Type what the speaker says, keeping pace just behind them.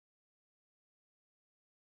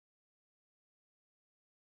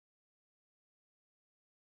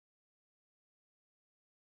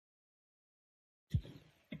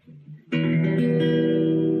Your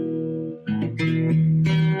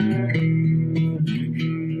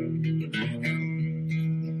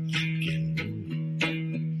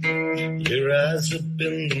eyes up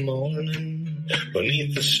in the morning,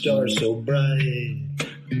 beneath the stars so bright.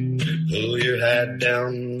 Pull your hat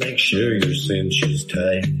down, make sure your cinch is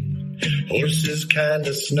tight. Horse is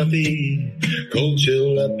kinda snuffy, cold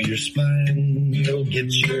chill up your spine. You'll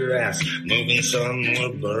get your ass moving, son,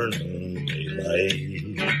 we're burning daylight.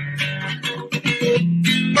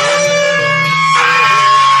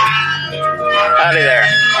 Howdy there,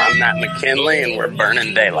 I'm Matt McKinley and we're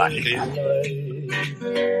burning daylight.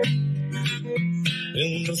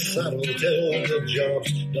 In the saddle till the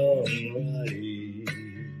job's done right.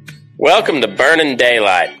 Welcome to Burning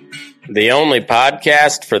Daylight, the only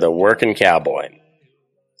podcast for the working cowboy.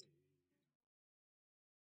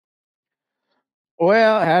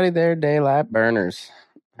 Well, howdy there, daylight burners.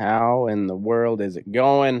 How in the world is it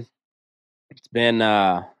going? It's been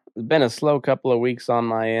a slow couple of weeks on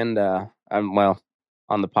my end.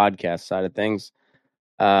 On the podcast side of things.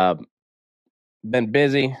 Been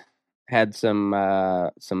busy. Had some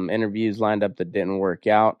interviews lined up that didn't work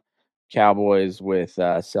out. Cowboys with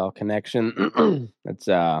cell connection. That's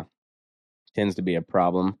tends to be a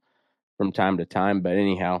problem from time to time. But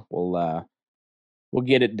anyhow, we'll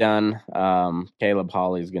get it done. Caleb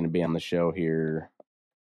Hawley is going to be on the show here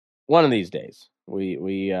one of these days.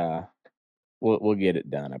 We'll get it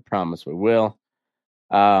done. I promise we will.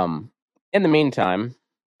 In the meantime,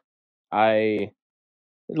 there's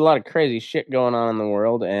a lot of crazy shit going on in the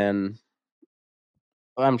world, and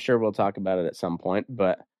I'm sure we'll talk about it at some point,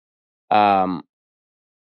 but I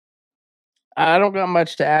don't got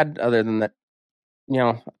much to add other than that,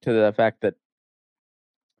 to the fact that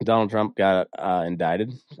Donald Trump got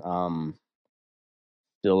indicted. Still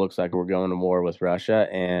looks like we're going to war with Russia,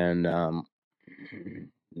 and I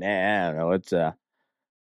don't know. It's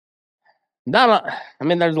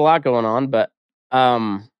there's a lot going on, but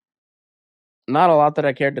not a lot that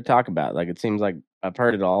I cared to talk about. Like, it seems like I've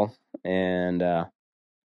heard it all, and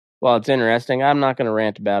well, it's interesting. I'm not going to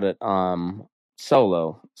rant about it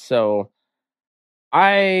solo. So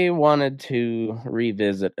I wanted to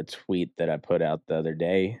revisit a tweet that I put out the other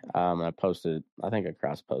day. I posted, I think I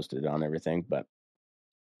cross-posted it on everything, but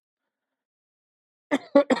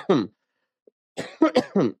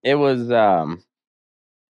it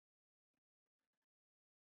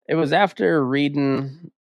was after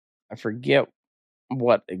reading, I forget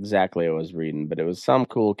what exactly I was reading, but it was some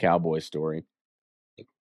cool cowboy story.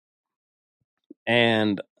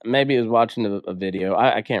 And maybe it was watching a video.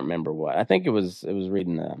 I can't remember what. I think it was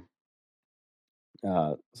reading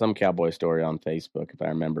some cowboy story on Facebook, if I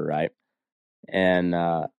remember right. And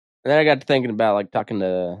then I got to thinking about, like, talking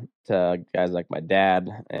to guys like my dad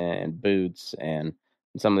and Boots and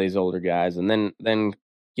some of these older guys, and then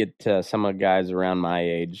get to some of the guys around my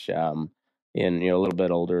age, and a little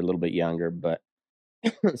bit older, a little bit younger, but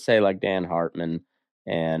say like Dan Hartman,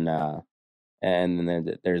 and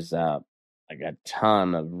then there's like a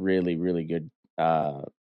ton of really, really good,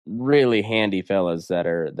 really handy fellas that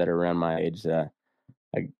are around my age. I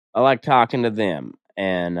like talking to them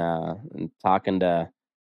and talking to,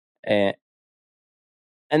 and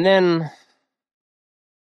then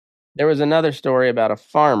there was another story about a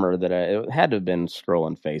farmer that it had to have been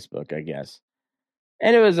scrolling Facebook, I guess,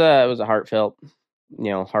 and it was a heartfelt,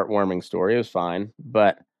 heartwarming story. It was fine,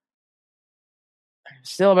 but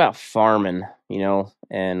still about farming,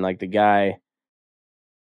 and like the guy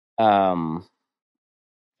fell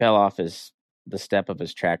off the step of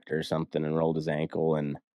his tractor or something and rolled his ankle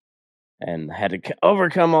and had to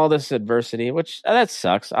overcome all this adversity, which that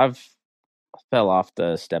sucks. I've fell off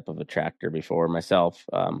the step of a tractor before myself.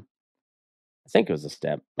 I think it was the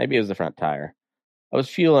step, maybe it was the front tire. I was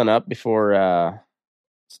fueling up before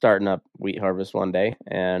starting up wheat harvest one day,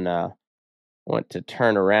 and went to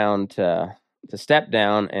turn around to step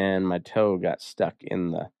down, and my toe got stuck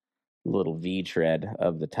in the little V tread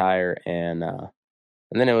of the tire, and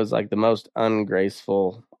then it was like the most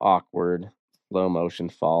ungraceful, awkward, slow motion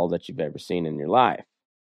fall that you've ever seen in your life.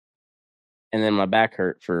 And then my back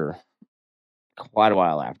hurt for quite a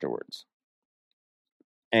while afterwards.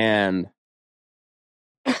 And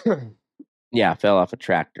yeah, I fell off a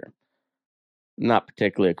tractor. Not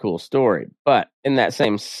particularly a cool story, but in that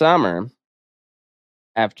same summer,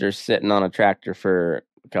 after sitting on a tractor for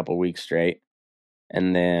a couple weeks straight,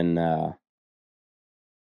 and then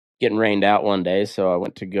getting rained out one day, so I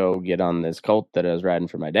went to go get on this colt that I was riding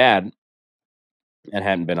for my dad. It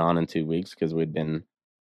hadn't been on in 2 weeks because we'd been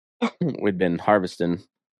harvesting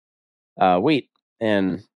wheat,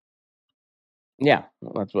 and yeah,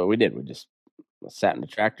 that's what we did. We just sat in the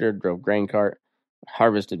tractor, drove grain cart,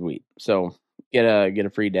 harvested wheat. So get a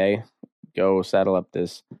free day, go saddle up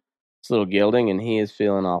this little gelding, and he is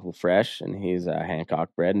feeling awful fresh, and he's Hancock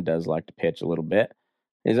bred and does like to pitch a little bit.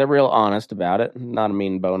 He's real honest about it, not a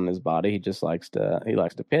mean bone in his body. He just likes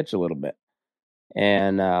to pitch a little bit,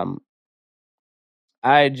 and I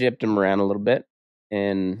gypped him around a little bit,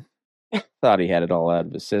 and thought he had it all out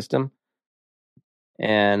of his system.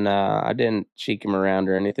 And I didn't cheek him around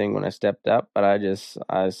or anything when I stepped up, but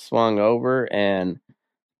I swung over and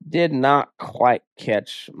did not quite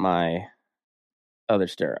catch my other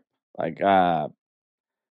stirrup. Like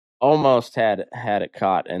almost had it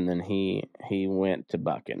caught, and then he went to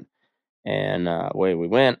bucking, and away we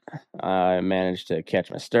went. I managed to catch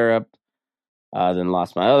my stirrup, then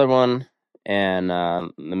lost my other one, and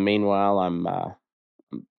in the meanwhile I'm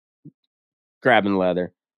grabbing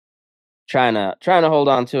leather, trying to hold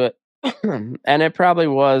on to it, and it probably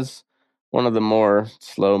was one of the more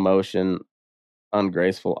slow motion,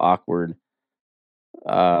 ungraceful, awkward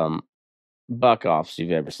buck offs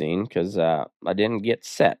you've ever seen, because I didn't get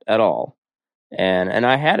set at all. And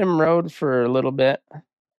I had him rode for a little bit,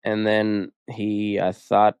 and then I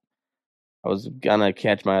thought I was gonna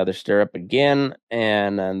catch my other stirrup again,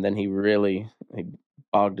 and then he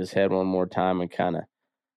bogged his head one more time and kind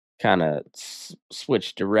of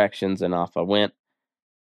switched directions, and off I went.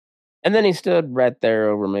 And then he stood right there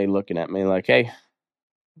over me, looking at me like, "Hey,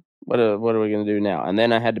 what are we gonna do now?" And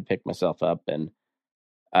then I had to pick myself up and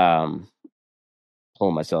um pull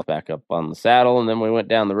myself back up on the saddle, and then we went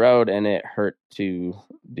down the road, and it hurt to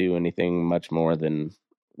do anything much more than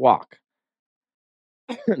walk.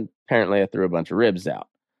 Apparently I threw a bunch of ribs out.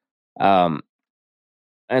 Um,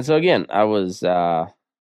 and so again, I was not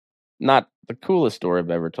the coolest story I've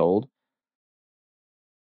ever told,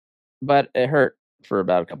 but it hurt for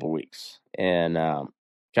about a couple weeks. And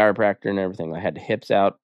chiropractor and everything. I had the hips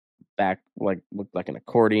out, back looked like an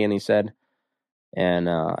accordion, he said, and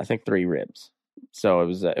I think 3 ribs. So it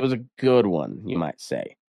was a good one, you might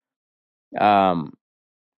say. Um,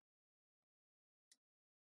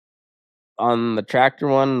 on the tractor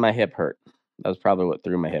one, my hip hurt. That was probably what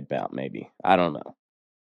threw my hip out. Maybe, I don't know.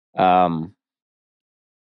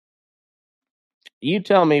 You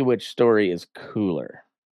tell me which story is cooler.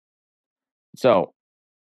 So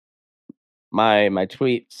my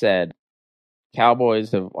tweet said,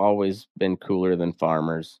 Cowboys have always been cooler than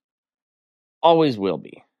farmers. Always will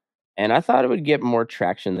be. And I thought it would get more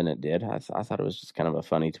traction than it did. I thought it was just kind of a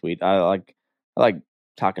funny tweet. I like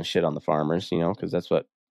talking shit on the farmers, because that's what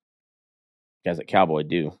guys at Cowboy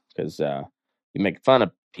do. Because you make fun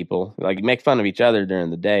of people, like you make fun of each other during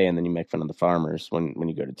the day, and then you make fun of the farmers when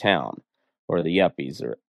you go to town, or the yuppies,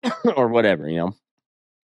 or or whatever,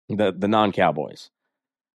 the non Cowboys.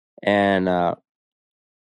 And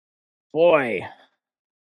boy,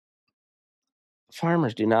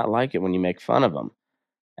 farmers do not like it when you make fun of them.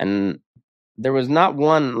 And there was not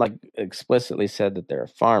one like explicitly said that they're a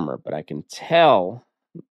farmer, but I can tell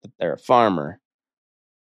that they're a farmer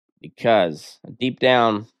because deep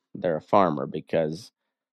down they're a farmer, because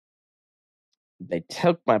they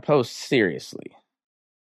took my post seriously.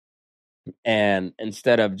 And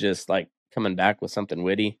instead of just like coming back with something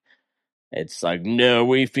witty, it's like,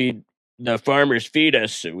 no, the farmers feed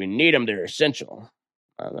us, so we need them. They're essential.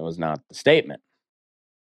 That was not the statement.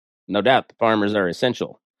 No doubt the farmers are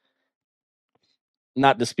essential.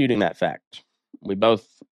 Not disputing that fact. We both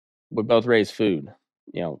raise food.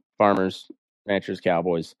 Farmers, ranchers,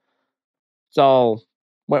 cowboys.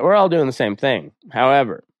 We're all doing the same thing.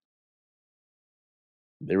 However,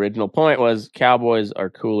 the original point was cowboys are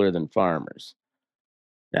cooler than farmers.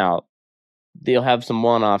 Now, they'll have some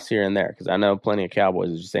one-offs here and there, because I know plenty of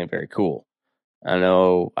cowboys that just ain't very cool. I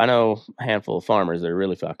know a handful of farmers that are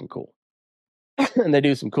really fucking cool. And they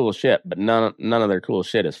do some cool shit, but none of their cool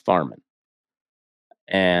shit is farming.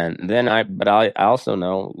 And then I also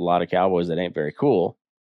know a lot of cowboys that ain't very cool,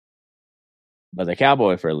 but they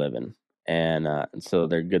cowboy for a living. And so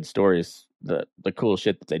they're good stories. The cool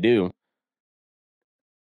shit that they do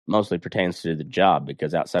mostly pertains to the job,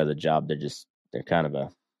 because outside of the job, they're kind of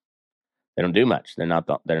they don't do much. They're not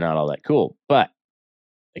all that cool, but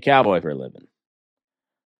they cowboy for a living,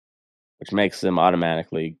 which makes them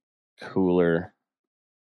automatically cooler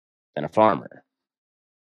than a farmer.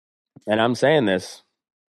 And I'm saying this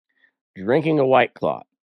drinking a White Claw,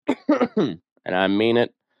 and I mean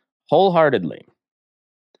it wholeheartedly.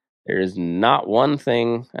 There is not one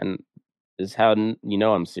thing, and this is how you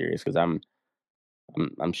know I'm serious, because I'm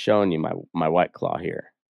showing you my White Claw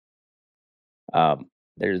here.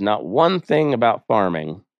 There's not one thing about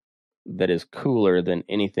farming that is cooler than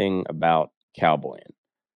anything about cowboying.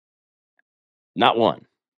 Not one.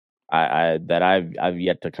 I've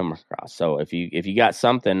yet to come across. So if you got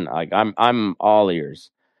something, like, I'm all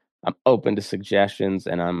ears. I'm open to suggestions,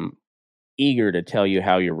 and I'm eager to tell you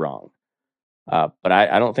how you're wrong. But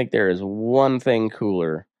I don't think there is one thing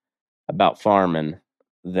cooler about farming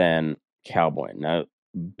than cowboy. Now,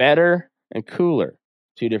 better and cooler,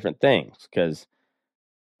 two different things. Because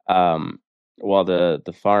um, while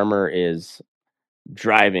the farmer is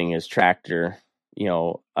driving his tractor,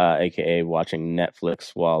 aka watching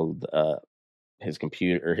Netflix, while his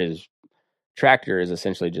computer or his tractor is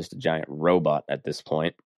essentially just a giant robot at this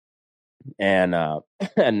point. And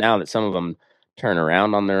and now that some of them turn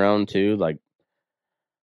around on their own too, like,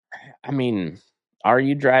 I mean, are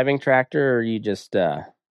you driving tractor, or are you just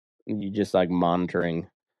like monitoring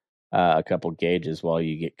a couple gauges while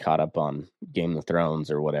you get caught up on Game of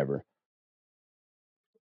Thrones or whatever?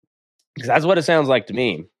 Because that's what it sounds like to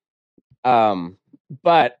me. Um,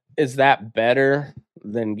 but is that better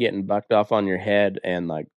than getting bucked off on your head and,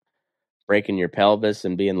 like, breaking your pelvis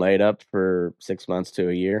and being laid up for 6 months to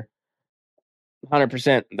a year?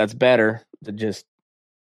 100%. That's better to just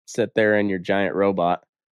sit there in your giant robot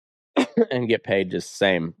and get paid just the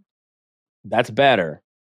same. That's better.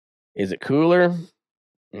 Is it cooler?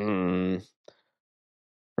 Mm,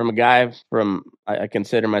 from a guy I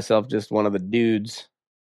consider myself just one of the dudes.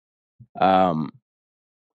 Um,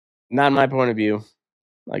 Not in my point of view.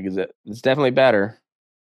 Like, it's definitely better,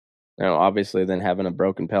 obviously, than having a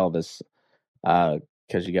broken pelvis because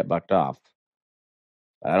you got bucked off.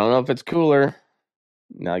 I don't know if it's cooler.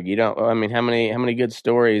 No, you don't. I mean, how many good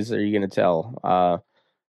stories are you going to tell?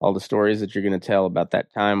 All the stories that you're going to tell about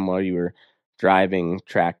that time while you were driving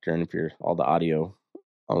tractor, and if you're all the audio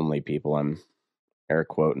only people, I'm air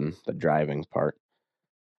quoting the driving part.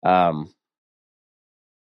 Um,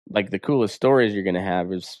 like, the coolest stories you're going to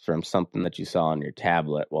have is from something that you saw on your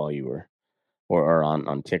tablet while you were, or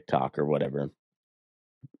on TikTok or whatever.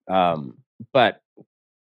 But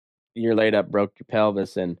you're laid up, broke your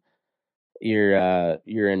pelvis, and you're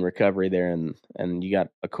in recovery there, and you got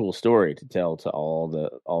a cool story to tell to all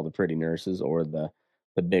the pretty nurses, or the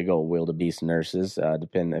big old wildebeest nurses,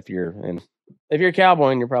 depending if you're a cowboy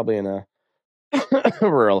and you're probably in a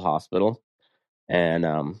rural hospital.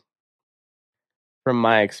 And from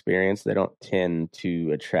my experience, they don't tend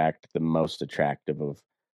to attract the most attractive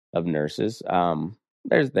of nurses.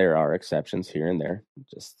 There are exceptions here and there,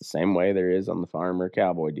 just the same way there is on the farmer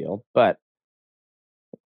cowboy deal. But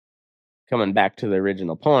coming back to the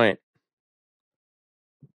original point,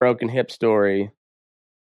 broken hip story,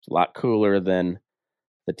 it's a lot cooler than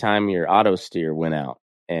the time your auto steer went out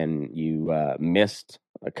and you missed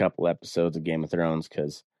a couple episodes of Game of Thrones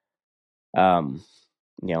because um,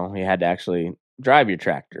 you had to actually drive your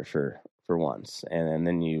tractor for once, and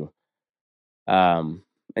then you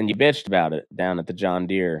bitched about it down at the John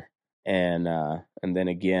Deere, and then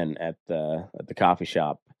again at the coffee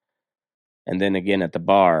shop, and then again at the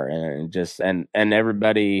bar, and just and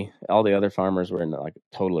everybody, all the other farmers were in, like,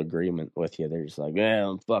 total agreement with you. They're just like,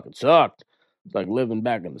 "Man, it fucking sucked. It's like living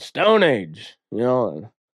back in the Stone Age, And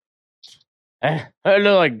I had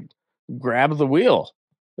to, like, grab the wheel.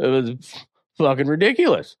 It was fucking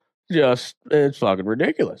ridiculous. It's fucking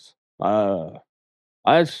ridiculous. I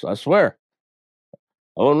swear,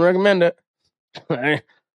 I wouldn't recommend it.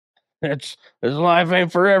 This life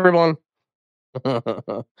ain't for everyone."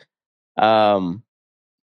 um,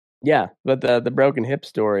 yeah, but the broken hip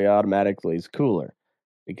story automatically is cooler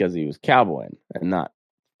because he was cowboying and not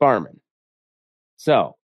farming.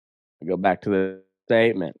 So I go back to the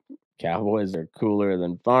statement: cowboys are cooler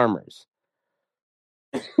than farmers.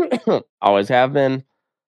 Always have been,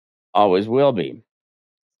 always will be.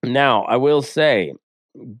 Now, I will say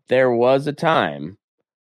there was a time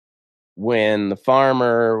when the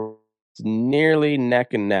farmer was nearly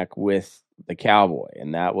neck and neck with the cowboy,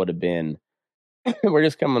 and that would have been we're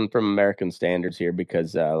just coming from American standards here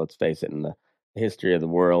because let's face it, in the history of the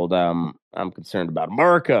world, I'm concerned about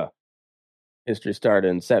America. History started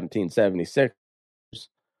in 1776,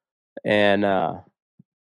 and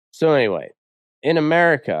so anyway, in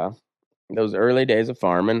America, those early days of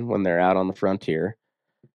farming, when they're out on the frontier,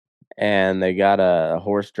 and they got a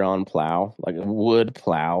horse-drawn plow, like a wood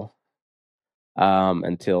plow,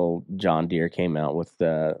 until John Deere came out with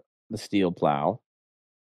the steel plow.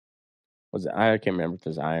 I can't remember if it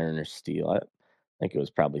was iron or steel. I think it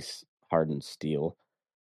was probably hardened steel.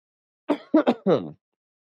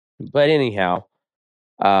 But anyhow,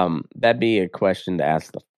 that'd be a question to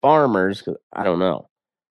ask the farmers, 'cause I don't know.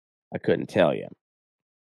 I couldn't tell you.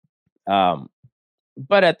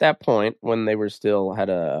 But at that point, when they were still had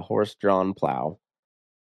a horse-drawn plow,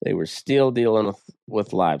 they were still dealing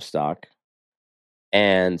with livestock.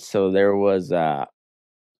 And so there was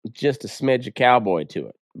just a smidge of cowboy to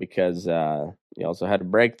it because you also had to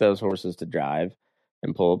break those horses to drive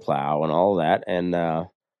and pull a plow and all that, and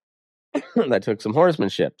that took some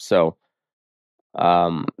horsemanship. So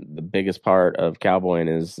the biggest part of cowboying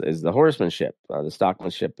is the horsemanship. The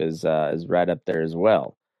stockmanship is right up there as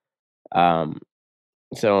well. Um,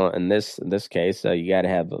 so in this case, you got to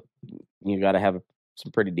have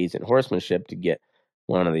some pretty decent horsemanship to get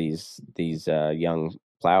one of these young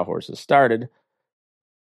plow horses started.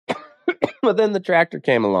 But then the tractor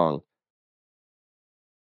came along,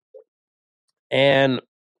 and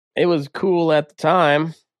it was cool at the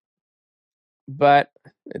time, but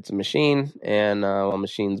it's a machine, and well,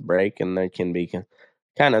 machines break, and they can be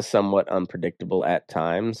kind of somewhat unpredictable at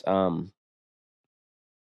times.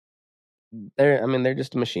 They're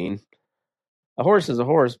just a machine. A horse is a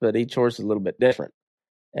horse, but each horse is a little bit different,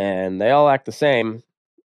 and they all act the same,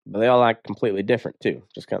 but they all act completely different too.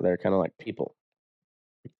 They're kind of like people.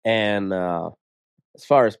 And as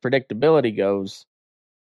far as predictability goes,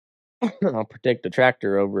 I'll predict a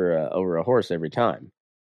tractor over a horse every time.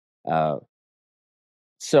 Uh,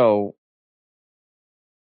 so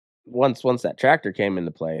once that tractor came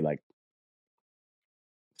into play, like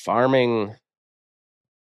farming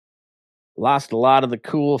lost a lot of the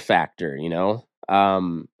cool factor. You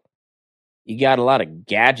got a lot of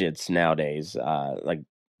gadgets nowadays. Like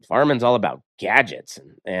farming's all about gadgets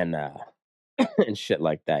and and shit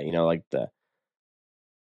like that. Like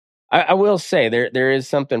I will say there is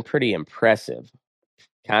something pretty impressive,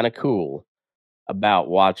 kind of cool about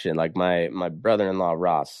watching. Like my brother-in-law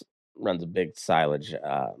Ross runs a big silage,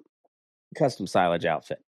 custom silage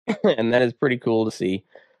outfit, and that is pretty cool to see.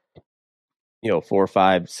 4,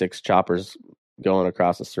 5, 6 choppers going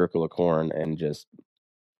across a circle of corn and just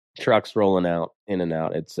trucks rolling out in and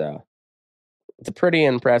out. It's a pretty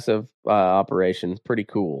impressive operation, pretty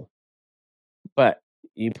cool. But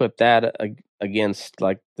you put that against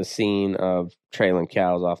like the scene of trailing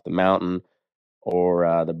cows off the mountain,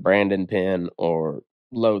 or the Brandon pin, or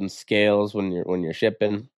loading scales when you're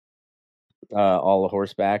shipping all the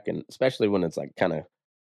horseback, and especially when it's like kind of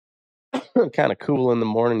kind of cool in the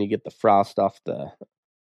morning. You get the frost off the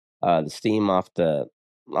steam off the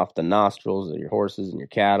nostrils of your horses and your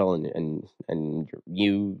cattle and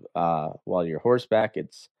while you're horseback. You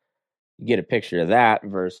get a picture of that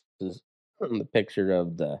versus the picture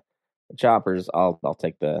of the choppers. I'll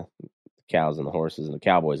take the cows and the horses and the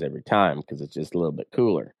Cowboys every time because it's just a little bit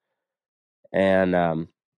cooler. And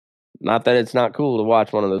not that it's not cool to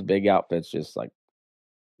watch one of those big outfits just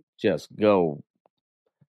go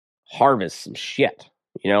harvest some shit.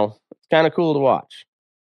 It's kind of cool to watch,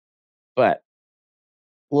 but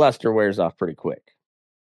luster wears off pretty quick.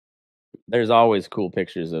 There's always cool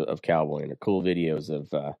pictures of cowboying or cool videos of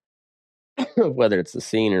whether it's the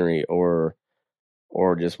scenery or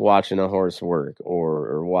just watching a horse work,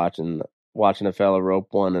 or watching a fella rope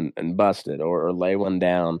one and bust it, or lay one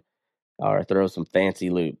down, or throw some fancy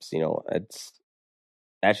loops. It's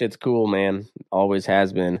that shit's cool, man. Always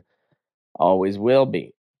has been, always will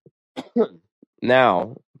be.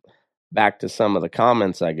 Now, back to some of the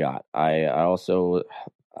comments I got. I also,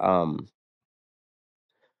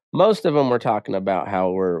 most of them were talking about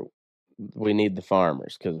how we need the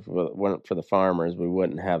farmers, because if it weren't for the farmers, we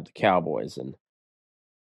wouldn't have the Cowboys.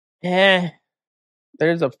 And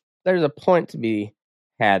there's a point to be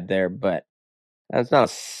had there, but that's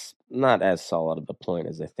not as solid of a point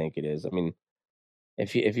as I think it is. I mean,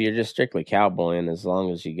 if you're just strictly cowboying, as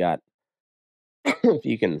long as you got, if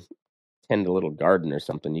you can tend a little garden or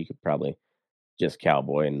something, you could probably just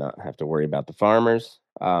cowboy and not have to worry about the farmers.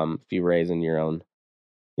 If you're raising your own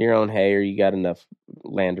hay, or you got enough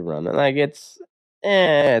land to run, and like it's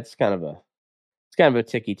kind of a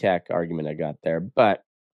ticky tack argument I got there, but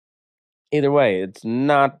either way, it's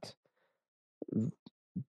not.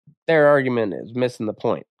 Their argument is missing the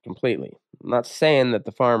point completely. I'm not saying that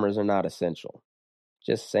the farmers are not essential,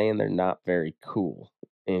 just saying they're not very cool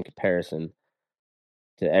in comparison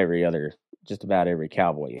to just about every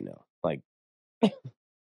cowboy. Like,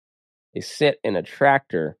 they sit in a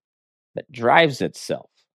tractor that drives itself.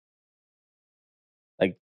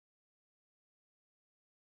 Like,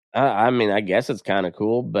 I mean, I guess it's kind of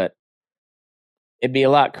cool, but it'd be a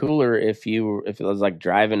lot cooler if it was like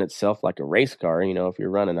driving itself like a race car. If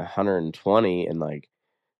you're running 120 and like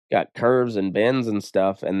got curves and bends and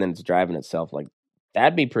stuff, and then it's driving itself, like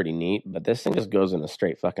that'd be pretty neat. But this thing just goes in a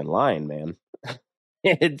straight fucking line, man.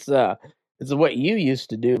 It's what you used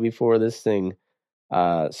to do before this thing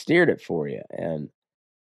steered it for you. And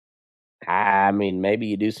I mean, maybe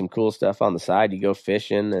you do some cool stuff on the side. You go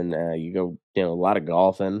fishing, and you go, a lot of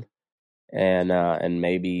golfing, and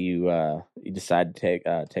maybe you decide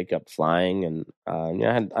to take up flying, and I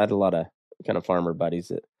had a lot of kind of farmer buddies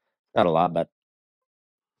that, not a lot, but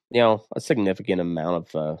a significant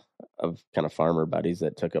amount of kind of farmer buddies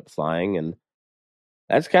that took up flying, and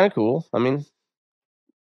that's kind of cool. I mean,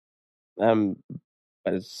 um,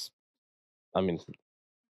 but I mean,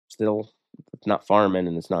 still, it's not farming,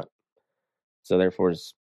 and it's not, so therefore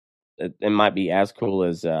it might be as cool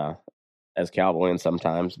as cowboying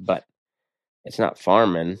sometimes, but it's not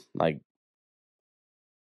farming, like,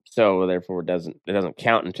 so therefore it doesn't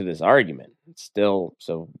count into this argument. It's still,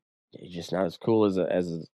 so it's just not as cool as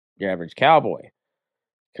your average cowboy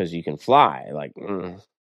because you can fly. Like,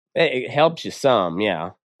 it helps you some,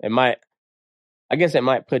 yeah. It might, I guess, it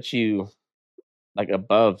might put you like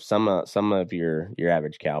above some of your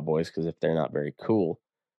average cowboys, because if they're not very cool,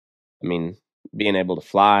 I mean, being able to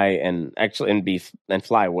fly and actually and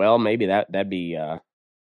fly well, maybe that'd be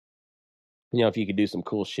if you could do some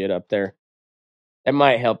cool shit up there, it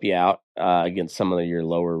might help you out against some of your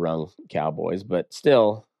lower rung cowboys. But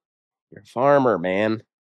still, you're a farmer, man.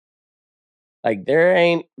 Like, there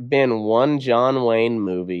ain't been one John Wayne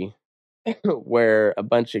movie where a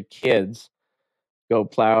bunch of kids go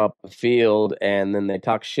plow up a field and then they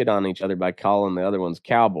talk shit on each other by calling the other ones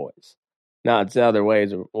cowboys. No, it's the other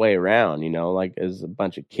way around, like, as a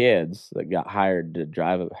bunch of kids that got hired to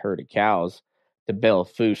drive a herd of cows to Belle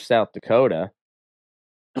Fourche, South Dakota.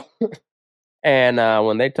 And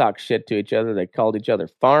when they talked shit to each other, they called each other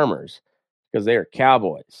farmers because they were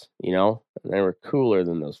cowboys, and they were cooler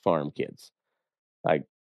than those farm kids. Like,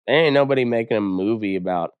 there ain't nobody making a movie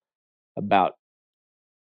about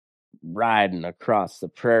riding across the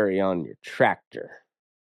prairie on your tractor,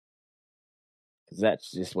 because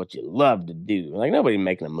that's just what you love to do. Like, nobody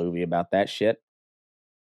making a movie about that shit.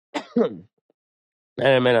 And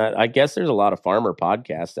I mean, I guess there's a lot of farmer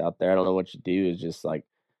podcasts out there. I don't know what you do. Is just like,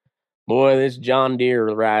 boy, this John Deere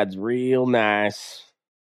rides real nice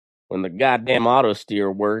when the goddamn auto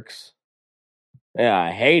steer works. Yeah,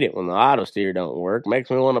 I hate it when the auto steer don't work. Makes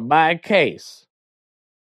me want to buy a case.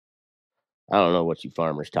 I don't know what you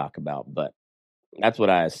farmers talk about, but that's what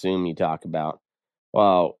I assume you talk about.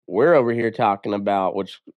 Well, we're over here talking about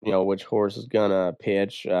which horse is gonna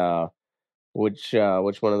pitch, which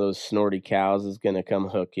one of those snorty cows is gonna come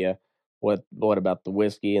hook you. What about the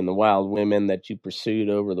whiskey and the wild women that you pursued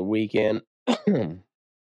over the weekend?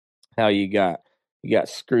 How you got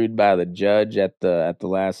screwed by the judge at the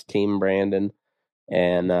last team, Brandon,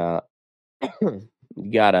 and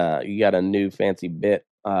you got a new fancy bit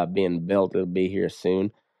being built. It'll be here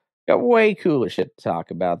soon. Got way cooler shit to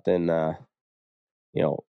talk about than you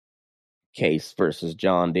know Case versus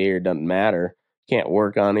John Deere. Doesn't matter. Can't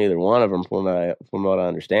work on either one of them from what I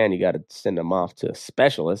understand. You got to send them off to a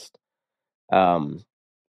specialist. Um,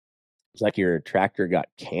 it's like your tractor got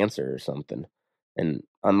cancer or something. And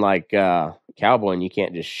unlike cowboying, you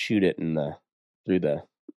can't just shoot it through the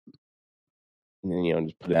and then,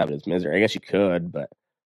 just put it out of its misery. I guess you could, but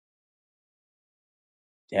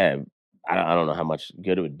yeah, I don't know how much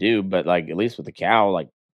good it would do. But like, at least with the cow, like,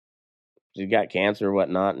 she's got cancer or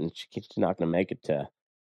whatnot, and she's not going to make it to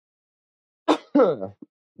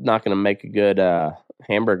not going to make a good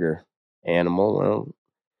hamburger animal. Well,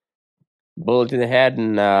 bullet to the head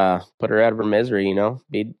and put her out of her misery.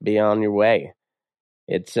 Be on your way.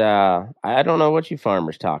 It's I don't know what you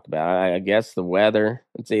farmers talk about. I guess the weather.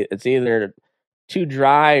 It's either too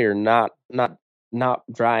dry or not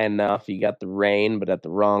dry enough. You got the rain, but at the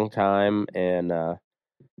wrong time, and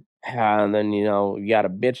then you got to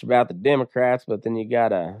bitch about the Democrats, but then you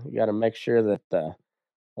gotta make sure that the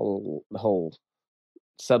whole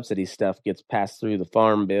subsidy stuff gets passed through the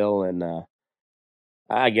farm bill, and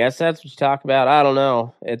I guess that's what you talk about. I don't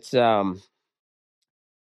know. It's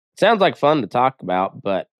sounds like fun to talk about,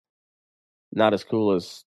 but not as cool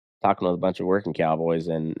as talking with a bunch of working cowboys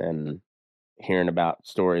and hearing about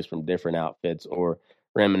stories from different outfits, or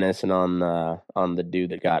reminiscing on the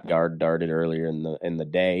dude that got darted earlier in the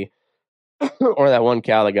day, or that one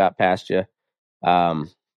cow that got past you. Um,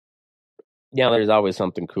 there's always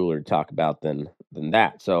something cooler to talk about than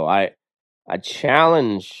that. So I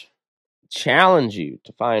challenge you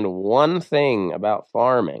to find one thing about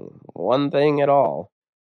farming, one thing at all,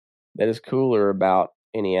 that is cooler about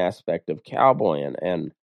any aspect of cowboying,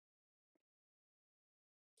 and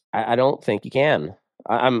I don't think you can.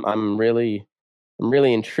 I'm really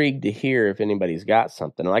intrigued to hear if anybody's got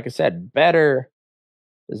something. Like I said, better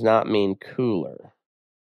does not mean cooler.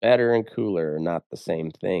 Better and cooler are not the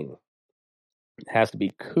same thing. It has to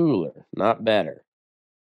be cooler, not better.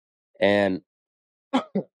 And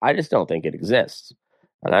I just don't think it exists.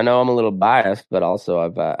 And I know I'm a little biased, but also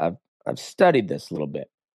I've I've studied this a little bit.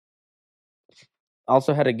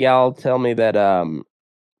 Also had a gal tell me that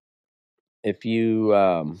if you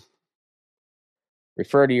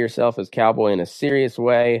refer to yourself as cowboy in a serious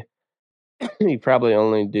way, you probably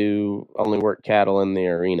only work cattle in the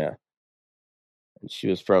arena. And she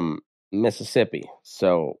was from Mississippi,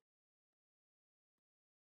 so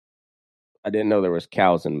I didn't know there was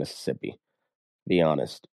cows in Mississippi. To be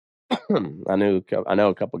honest, I know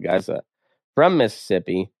a couple guys from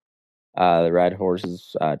Mississippi. They ride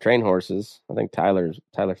horses, train horses. I think Tyler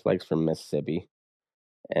Flake's from Mississippi,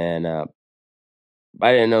 and I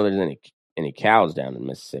didn't know there's any cows down in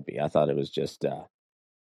Mississippi. I thought it was just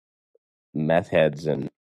meth heads and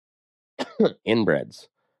inbreds.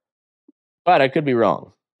 But I could be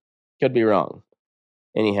wrong. Could be wrong.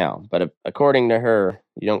 Anyhow, but according to her,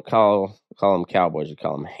 you don't call them cowboys. You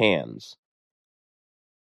call them hands.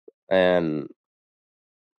 And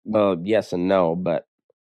well, yes and no, but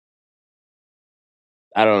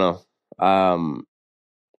I don't know.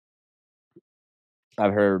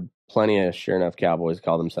 I've heard plenty of sure enough cowboys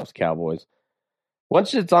call themselves cowboys.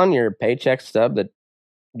 Once it's on your paycheck stub that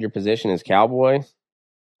your position is cowboy,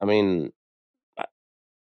 I mean,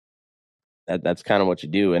 that's kind of what you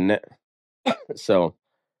do, isn't it? So,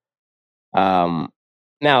 now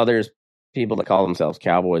there's people that call themselves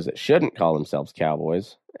cowboys that shouldn't call themselves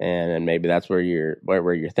cowboys, and maybe that's where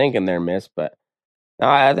you're thinking they're miss. But no,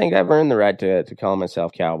 I think I've earned the right to call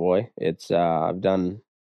myself cowboy. It's I've done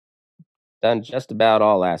just about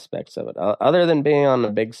all aspects of it, other than being on the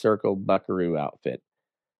big circle buckaroo outfit.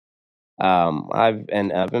 I've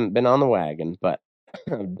been on the wagon, but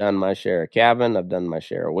I've done my share of calving. I've done my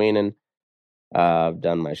share of weaning. I've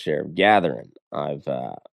done my share of gathering. I've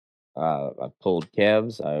pulled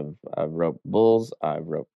calves. I've roped bulls. I've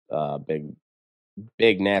roped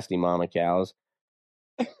big nasty mama cows.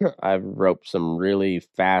 I've roped some really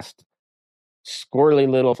fast, squirrely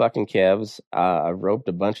little fucking calves. I've roped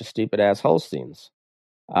a bunch of stupid ass Holsteins.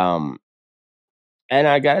 Um, and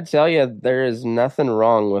I gotta tell you, there is nothing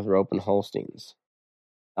wrong with roping Holsteins.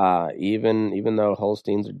 Even though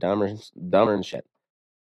Holsteins are dumber than shit,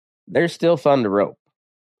 they're still fun to rope.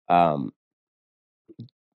 Um,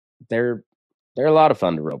 they're a lot of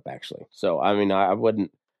fun to rope actually. So I mean, I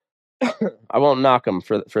wouldn't, I won't knock them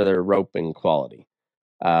for their roping quality.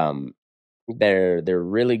 Um, they're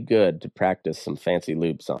really good to practice some fancy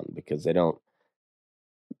loops on because they don't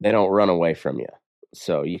run away from you.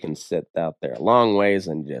 So you can sit out there a long ways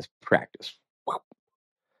and just practice.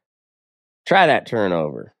 Try that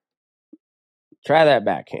turnover. Try that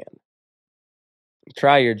backhand.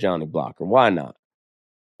 Try your Johnny Blocker. Why not?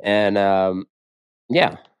 And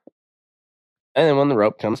yeah. And then when the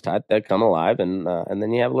rope comes tight, they come alive, and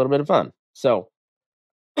then you have a little bit of fun. So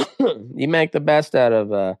you make the best out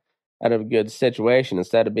of a good situation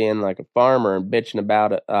instead of being like a farmer and bitching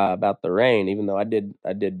about the rain. Even though I did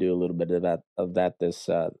do a little bit of that this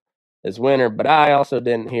winter, but I also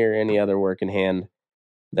didn't hear any other working hand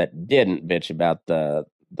that didn't bitch about the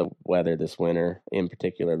weather this winter, in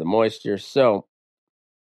particular the moisture. So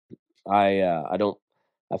I don't.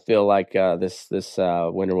 I feel like this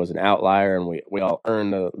winter was an outlier, and we all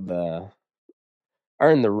earned the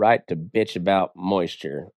right to bitch about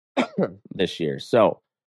moisture this year. So,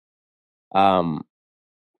 but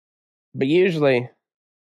usually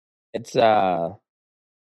it's the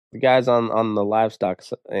guys on the livestock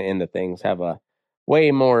end of things have a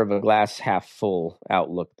way more of a glass half full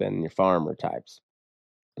outlook than your farmer types,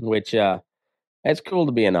 which it's cool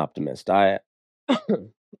to be an optimist. I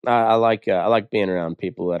like being around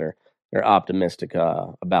people that are optimistic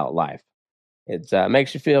about life. It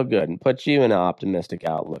makes you feel good and puts you in an optimistic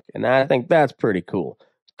outlook, and I think that's pretty cool.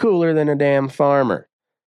 Cooler than a damn farmer.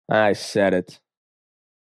 I said it.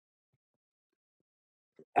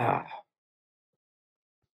 Ah.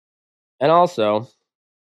 And also,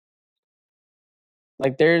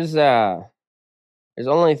 like there's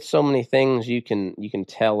only so many things you can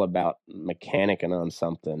tell about mechanicing on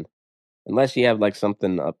something, unless you have like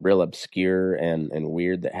something real obscure and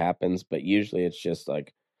weird that happens. But usually it's just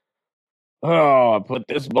like, oh, I put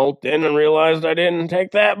this bolt in and realized I didn't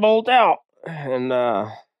take that bolt out, and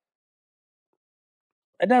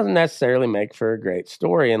it doesn't necessarily make for a great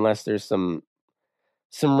story unless there's some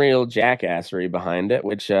real jackassery behind it,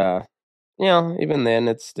 which even then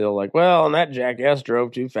it's still like, well, and that jackass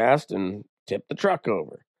drove too fast and tipped the truck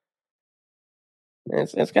over.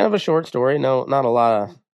 It's kind of a short story. No, not a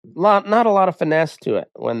lot of finesse to it.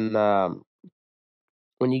 When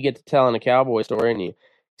you get to telling a cowboy story and you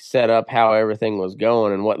set up how everything was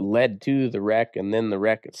going and what led to the wreck and then the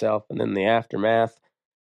wreck itself and then the aftermath,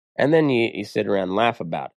 And then you sit around and laugh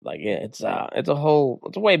about it. Like it's a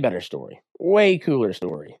way better story, way cooler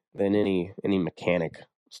story than any mechanic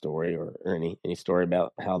story or any story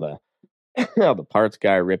about how the how the parts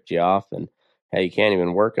guy ripped you off and how you can't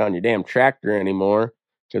even work on your damn tractor anymore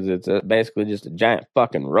because it's basically just a giant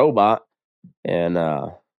fucking robot. And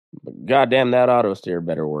goddamn, that auto steer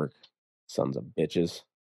better work, sons of bitches.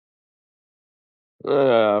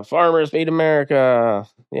 Farmers feed America.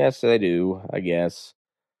 Yes, they do, I guess.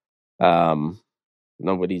 That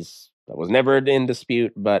was never in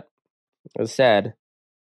dispute, but as said,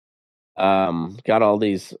 got all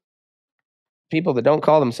these people that don't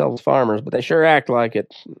call themselves farmers, but they sure act like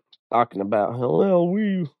it, talking about, well,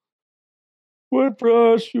 we went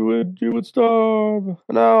for us, you would starve.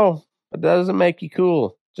 No, it doesn't make you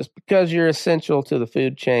cool. Just because you're essential to the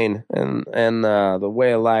food chain and the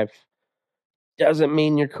way of life doesn't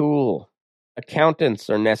mean you're cool. Accountants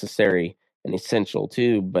are necessary and essential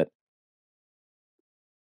too, but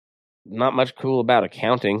not much cool about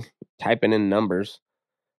accounting, typing in numbers.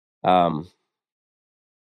 No,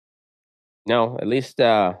 at least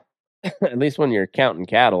at least when you're counting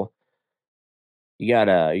cattle, you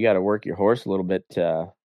gotta work your horse a little bit.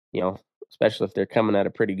 You know, especially if they're coming at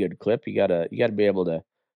a pretty good clip, you gotta be able to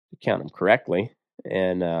count them correctly,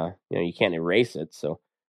 and you can't erase it, so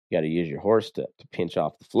you got to use your horse to pinch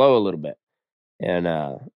off the flow a little bit, and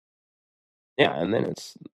yeah, and then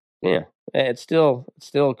it's still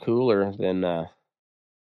cooler than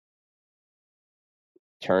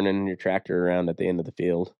turning your tractor around at the end of the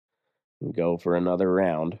field and go for another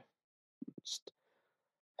round. Just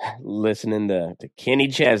listening to Kenny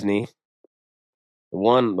Chesney, the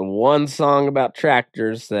one song about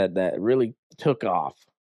tractors that really took off.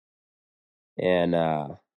 And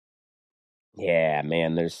yeah,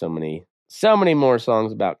 man, there's so many more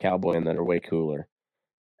songs about cowboying that are way cooler.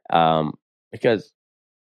 Because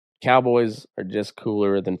cowboys are just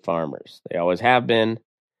cooler than farmers. They always have been,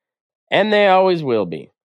 and they always will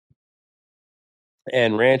be.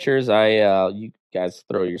 And ranchers, you guys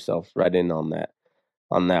throw yourself right in on that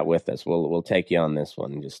with us. We'll take you on this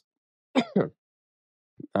one. Just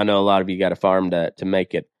I know a lot of you got a farm to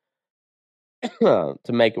make it to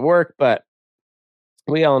make it work, but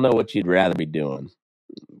we all know what you'd rather be doing.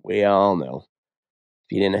 We all know.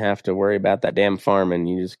 If you didn't have to worry about that damn farming,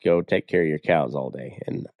 you just go take care of your cows all day.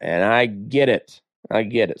 And I get it. I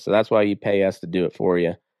get it. So that's why you pay us to do it for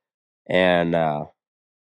you. And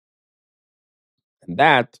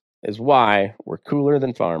that is why we're cooler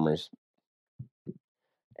than farmers.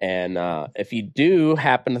 And if you do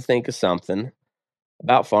happen to think of something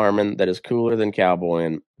about farming that is cooler than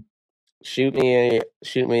cowboying, shoot me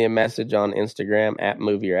a message on Instagram at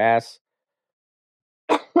MoveYourAss.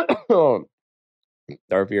 Or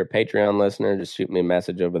if you're a Patreon listener, just shoot me a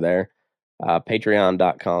message over there.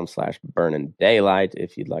 Patreon.com/BurningDaylight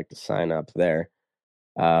if you'd like to sign up there.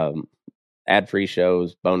 Ad-free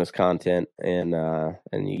shows, bonus content, and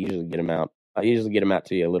you usually get them out. I usually get them out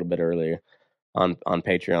to you a little bit earlier on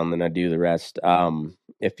Patreon than I do the rest.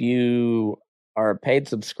 If you are a paid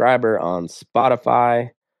subscriber on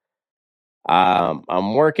Spotify,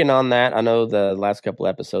 I'm working on that. I know the last couple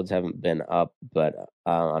episodes haven't been up, but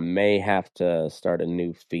I may have to start a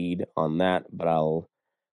new feed on that. But I will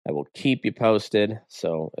keep you posted.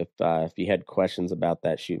 So if you had questions about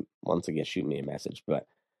that, shoot me a message. But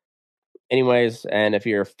anyways, and if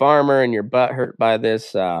you're a farmer and your butt hurt by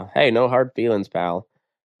this, hey, no hard feelings, pal.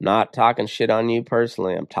 Not talking shit on you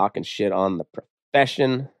personally. I'm talking shit on the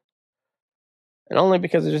profession, and only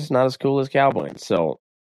because it's just not as cool as cowboying. So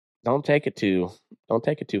don't take it too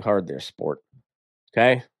hard there, sport.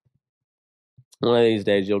 Okay? One of these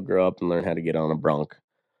days you'll grow up and learn how to get on a bronc.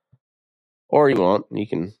 Or you won't. You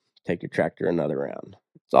can take your tractor another round.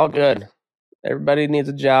 It's all good. Everybody needs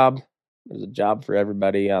a job. There's a job for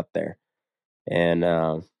everybody out there. And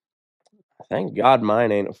thank God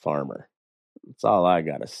mine ain't a farmer. That's all I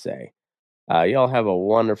gotta say. Y'all have a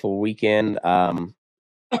wonderful weekend. I'll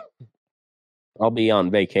be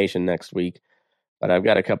on vacation next week, but I've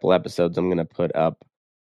got a couple episodes I'm going to put up.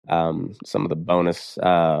 Some of the bonus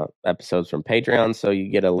episodes from Patreon, so you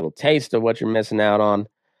get a little taste of what you're missing out on.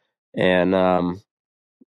 And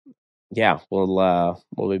yeah, we'll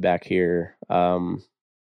be back here in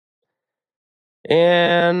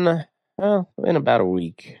about a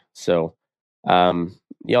week. So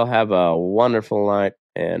y'all have a wonderful night,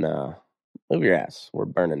 and move your ass. We're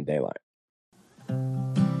burning daylight.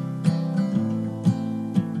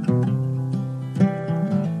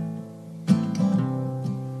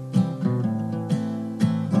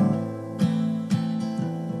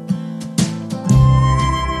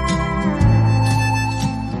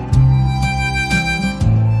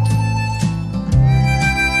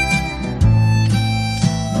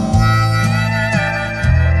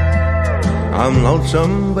 I'm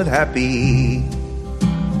lonesome but happy,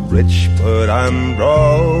 rich but I'm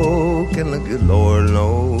broke, and the good Lord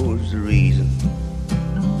knows the reason.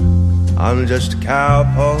 I'm just a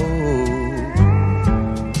cowpoke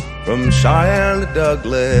from Cheyenne to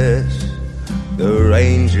Douglas, the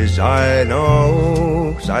ranges I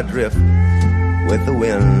know, 'cause I drift with the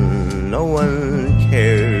wind, no one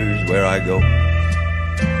cares where I go.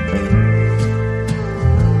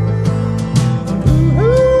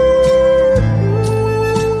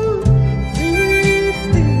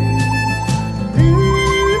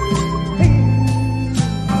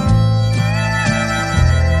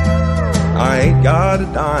 I ain't got a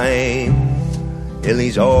dime in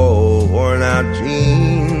these old worn out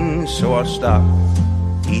jeans, so I'll stop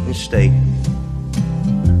eating steak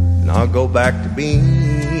and I'll go back to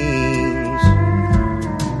beans.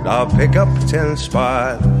 I'll pick up a 10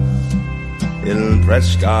 spot in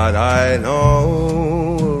Prescott, I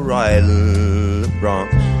know, riding the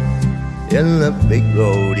broncs in the big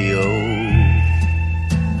rodeo.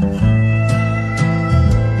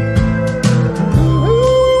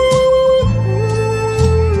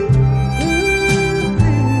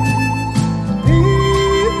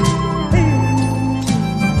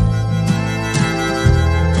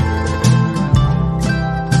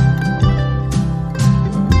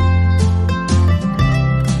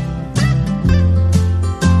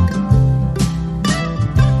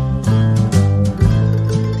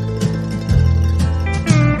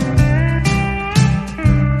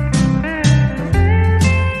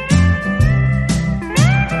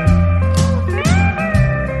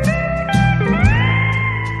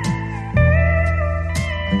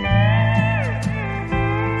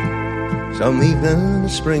 Some evening in the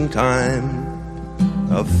springtime,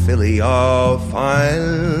 a filly all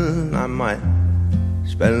fine, I might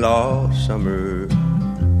spend all summer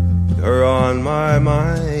with her on my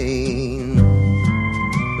mind.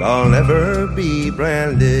 I'll never be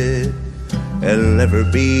branded and never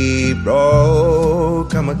be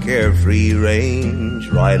broke. I'm a carefree range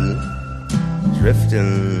riding,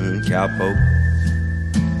 drifting cowpoke.